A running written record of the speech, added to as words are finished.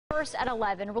First at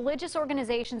 11, religious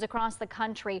organizations across the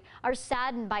country are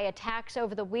saddened by attacks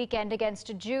over the weekend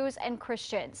against Jews and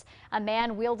Christians. A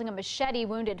man wielding a machete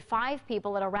wounded 5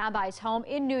 people at a rabbi's home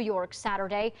in New York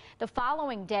Saturday. The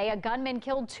following day, a gunman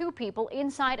killed 2 people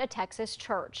inside a Texas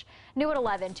church. New at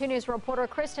 11, 2 News reporter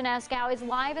Kristen Askow is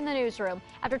live in the newsroom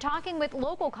after talking with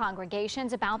local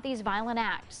congregations about these violent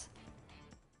acts.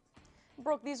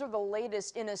 Brooke, these are the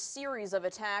latest in a series of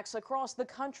attacks across the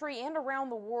country and around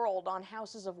the world on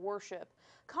houses of worship.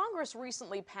 Congress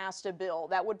recently passed a bill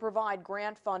that would provide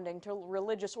grant funding to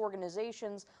religious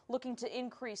organizations looking to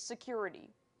increase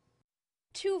security.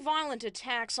 2 violent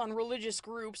attacks on religious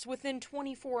groups within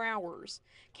 24 hours.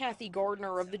 Kathy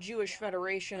Gardner of the Jewish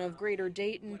Federation of Greater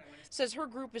Dayton says her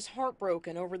group is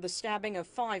heartbroken over the stabbing of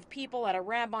 5 people at a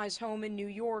rabbi's home in New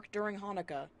York during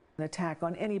Hanukkah. An attack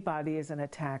on anybody is an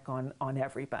attack on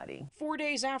everybody. 4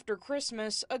 days after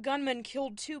Christmas, a gunman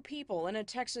killed 2 people in a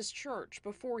Texas church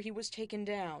before he was taken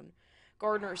down.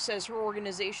 Gardner says her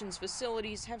organization's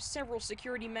facilities have several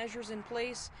security measures in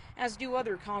place, as do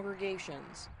other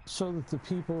congregations. So that the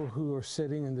people who are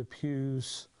sitting in the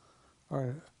pews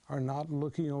are not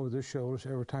looking over their shoulders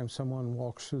every time someone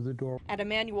walks through the door. At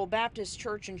Emmanuel Baptist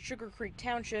Church in Sugar Creek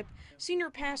Township, Senior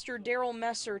Pastor Daryl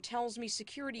Messer tells me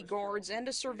security guards and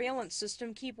a surveillance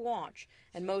system keep watch,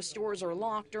 and most doors are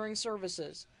locked during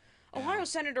services. Ohio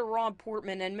Senator Rob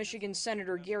Portman and Michigan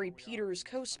Senator Gary Peters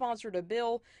co-sponsored a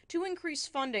bill to increase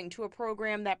funding to a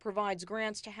program that provides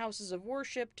grants to houses of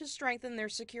worship to strengthen their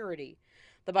security.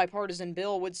 The bipartisan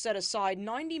bill would set aside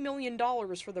 $90 million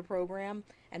for the program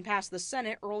and pass the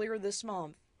Senate earlier this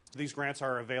month. These grants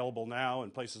are available now,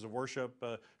 and places of worship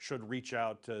should reach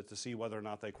out to see whether or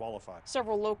not they qualify.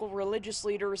 Several local religious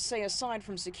leaders say aside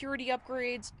from security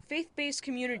upgrades, faith-based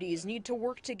communities need to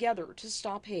work together to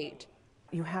stop hate.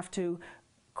 You have to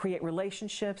create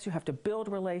relationships, you have to build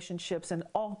relationships in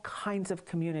all kinds of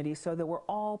communities so that we're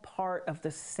all part of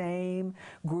the same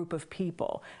group of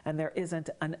people and there isn't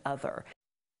an other.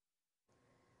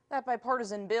 That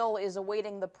bipartisan bill is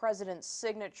awaiting the president's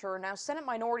signature. Now, Senate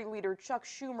Minority Leader Chuck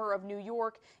Schumer of New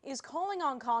York is calling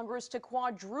on Congress to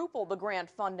quadruple the grant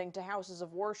funding to houses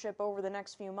of worship over the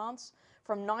next few months,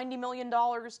 from $90 million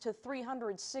to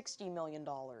 $360 million.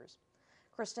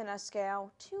 Kristen Askow,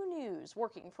 2 News,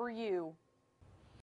 working for you.